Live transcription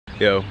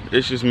Yo,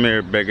 it's just me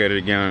back at it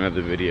again on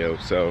another video.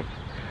 So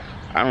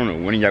I don't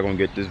know when y'all gonna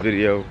get this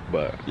video,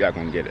 but y'all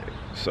gonna get it.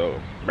 So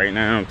right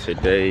now,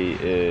 today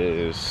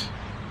is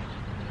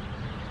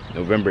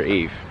November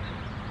 8th.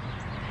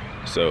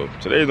 So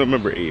today is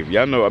November 8th.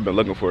 Y'all know I've been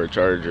looking for a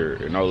charger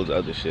and all this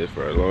other shit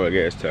for a long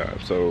ass time.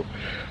 So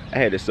I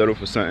had to settle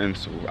for something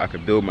so I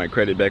could build my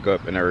credit back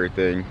up and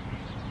everything.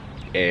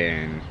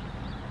 And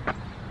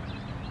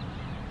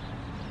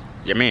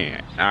yeah,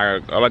 man,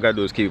 all I gotta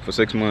do is keep it for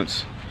 6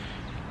 months,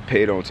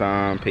 pay it on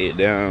time, pay it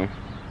down,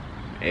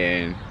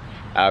 and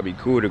I'll be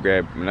cool to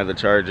grab another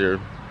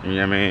charger, you know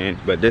what I mean?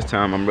 But this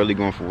time I'm really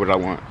going for what I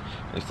want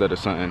instead of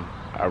something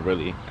I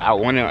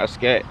wanted a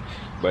scat.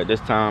 But this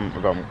time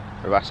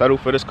if I settle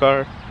for this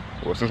car,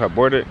 well, since I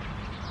bought it,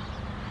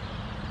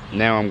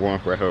 now I'm going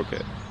for a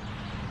Hellcat.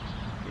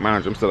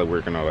 Mind you, I'm still at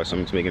work and all that, so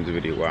I'm just making this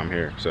video while I'm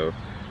here. So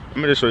I'm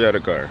gonna just show y'all the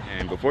car.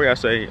 And before y'all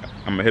say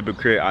I'm a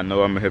hypocrite, I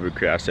know I'm a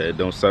hypocrite. I said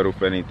don't settle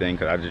for anything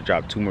because I just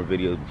dropped 2 more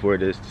videos before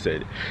this to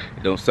say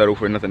don't settle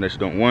for nothing that you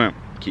don't want.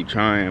 Keep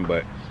trying.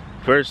 But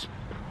first,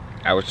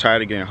 I was trying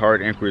to get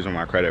hard inquiries on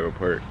my credit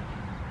report.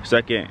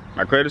 Second,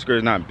 my credit score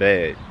is not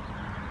bad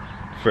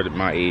for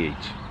my age.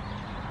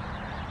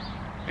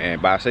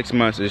 And by 6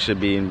 months, it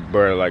should be in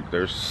like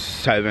there's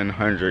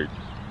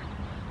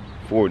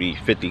 740,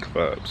 50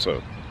 clubs.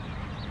 So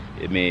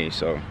it means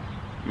so.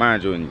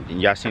 Mind you,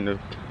 and y'all seen the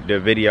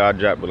video I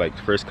dropped with like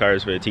the first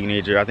cars for a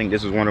teenager. I think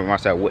this was one of them I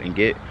said I wouldn't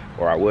get,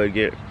 or I would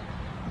get.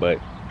 But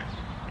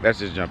let's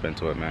just jump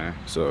into it, man.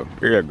 So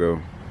here I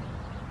go.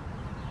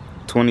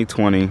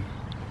 2020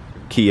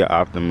 Kia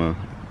Optima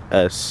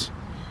S.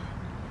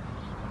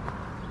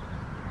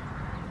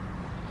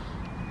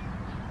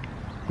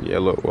 Yeah,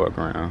 look, walk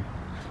around.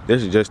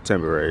 This is just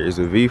temporary. It's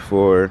a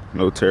V4,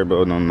 no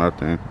turbo, no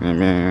nothing. And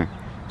man,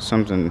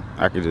 something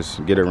I could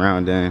just get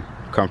around in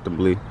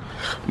comfortably.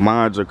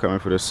 Mods are coming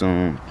for this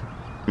soon.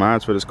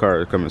 Mods for this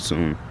car are coming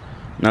soon.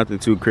 Nothing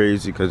too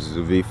crazy because it's a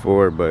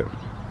V4, but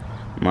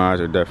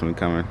mods are definitely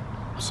coming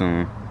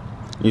soon.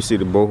 You see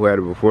the boy who had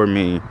it before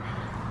me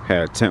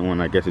had a tint one.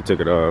 I guess he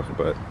took it off,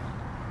 but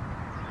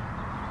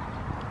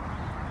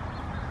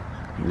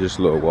just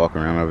a little walk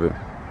around of it.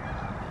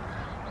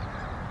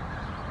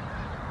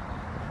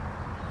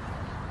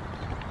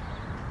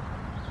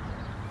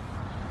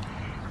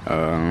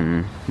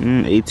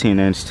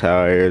 18-inch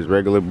tires,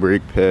 regular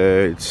brake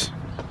pads,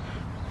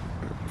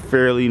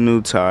 fairly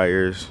new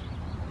tires.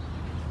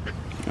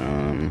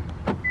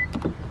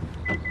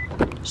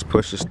 Just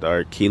push to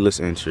start, keyless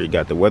entry.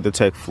 Got the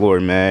WeatherTech floor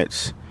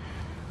mats.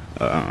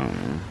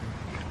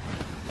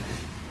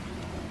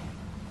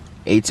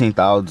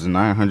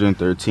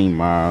 18,913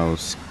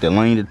 miles. The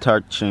lane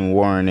detection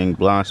warning,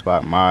 blind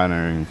spot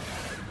monitoring.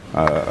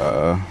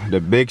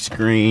 The big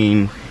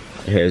screen.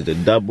 It has the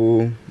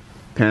double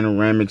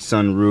panoramic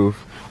sunroof.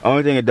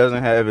 Only thing it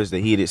doesn't have is the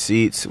heated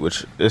seats,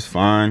 which is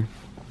fine.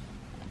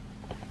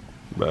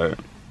 But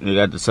you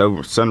got the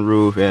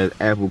sunroof, it has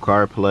Apple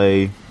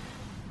CarPlay.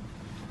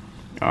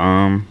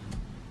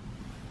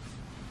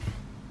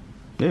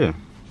 Yeah,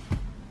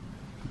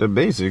 the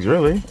basics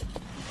really.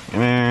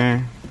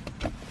 And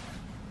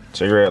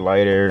cigarette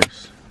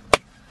lighters,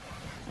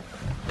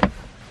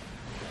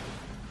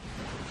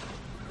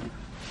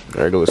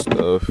 regular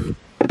stuff.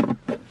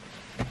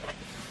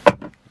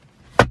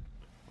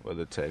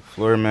 WeatherTech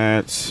floor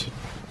mats,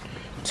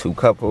 2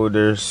 cup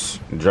holders,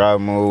 drive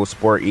mode,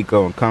 sport,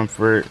 eco, and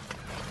comfort.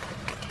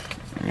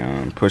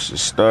 Push to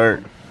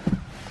start.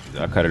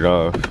 I cut it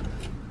off.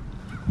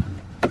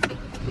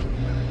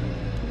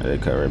 They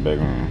cut right back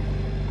on.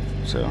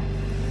 So,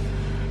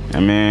 I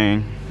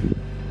mean,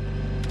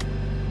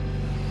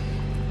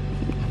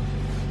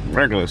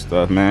 regular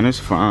stuff, man. It's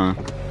fine.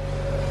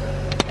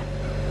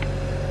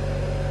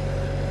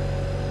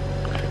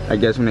 I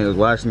guess when they was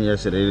watching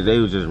yesterday, they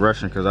was just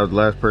rushing because I was the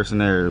last person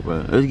there.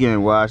 But it's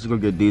getting washed. It's gonna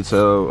get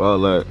detailed, all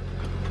that.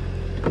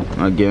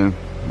 Again,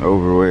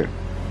 over with.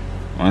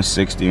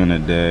 160 on the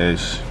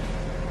dash.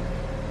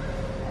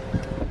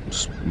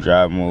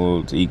 Drive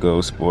modes,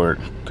 eco, sport,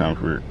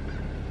 comfort.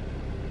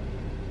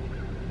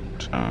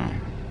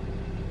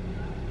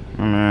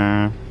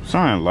 Man,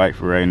 something light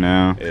for right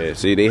now. Yeah,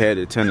 see, they had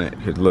it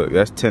tinted. Look,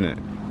 that's tinted,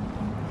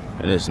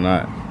 and it's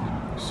not.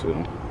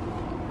 So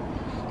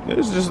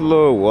it's just a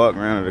little walk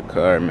around of the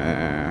car,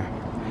 man.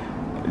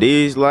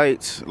 These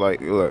lights,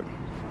 like, look,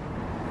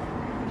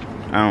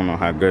 I don't know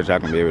how good y'all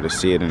can be able to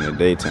see it in the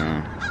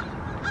daytime.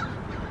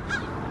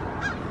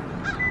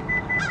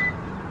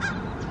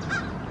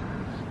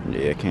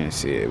 Yeah, I can't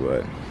see it,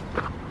 but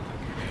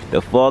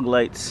the fog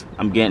lights,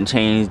 I'm getting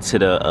changed to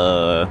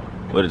the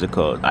what is it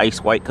called?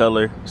 Ice white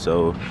color.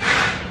 So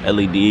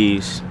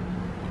LEDs.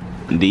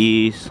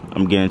 These,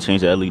 I'm getting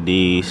changed to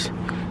LEDs.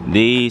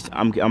 These,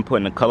 I'm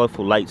putting the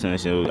colorful lights in.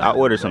 So I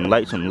ordered some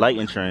lights from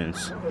Lighting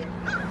Trends,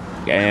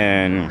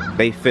 and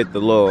they fit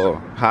the little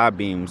high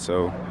beam.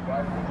 So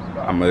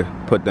I'm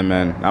gonna put them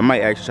in. I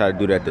might actually try to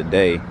do that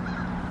today.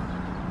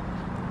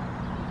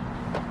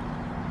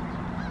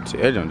 See,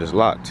 that joint just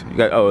locked. You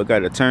got, oh, it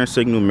got the turn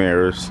signal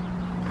mirrors.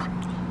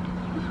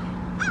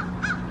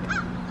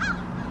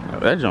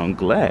 that joint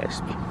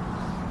glass.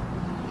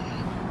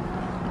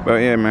 But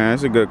yeah, man,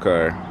 it's a good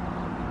car.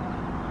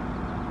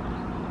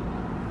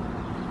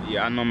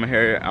 Yeah, I know my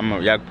hair.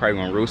 Y'all probably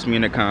gonna roast me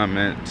in the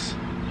comments.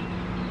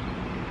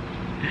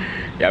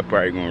 Y'all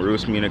probably gonna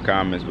roast me in the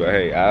comments, but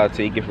hey, I'll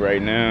take it for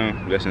right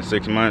now. Less than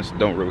 6 months,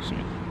 don't roast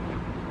me.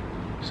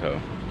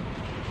 So,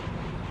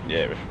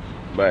 yeah.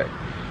 But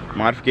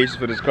modifications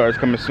for this car is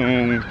coming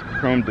soon.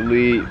 Chrome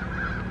delete.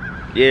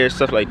 Yeah,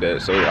 stuff like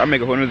that. So I'll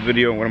make a whole nother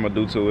video on what I'm gonna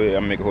do to it.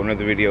 I'll make a whole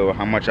nother video of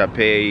how much I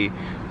pay,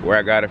 where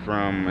I got it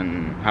from,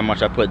 and how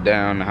much I put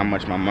down, how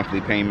much my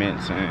monthly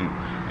payments and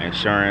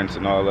insurance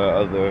and all the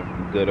other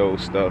good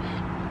old stuff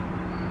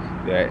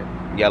that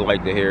y'all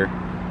like to hear.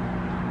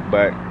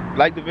 But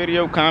like the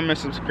video, comment,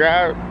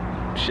 subscribe,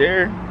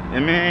 share,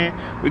 and man,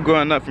 we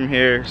going up from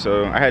here.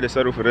 So I had to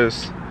settle for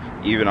this,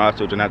 even though I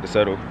told you not to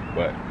settle,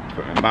 but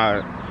in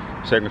my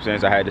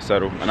circumstance I had to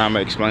settle, and I'm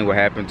gonna explain what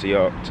happened to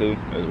y'all too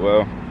as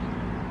well.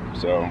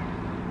 So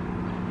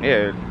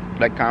yeah,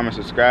 like, comment,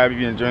 subscribe if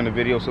you're enjoying the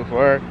video so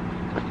far.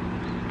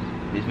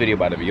 This video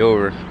about to be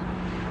over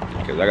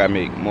because I gotta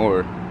make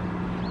more,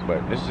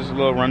 but it's just a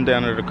little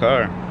rundown of the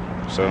car.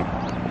 So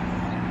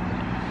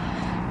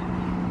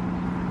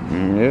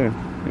yeah,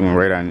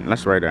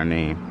 let's write our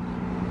name.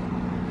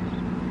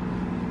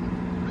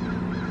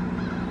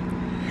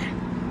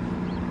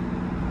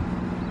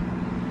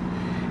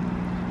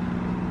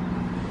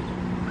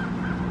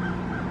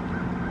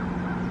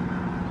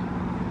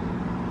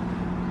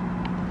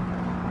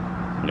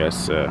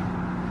 Yes,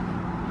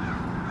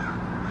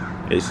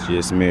 it's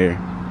just me.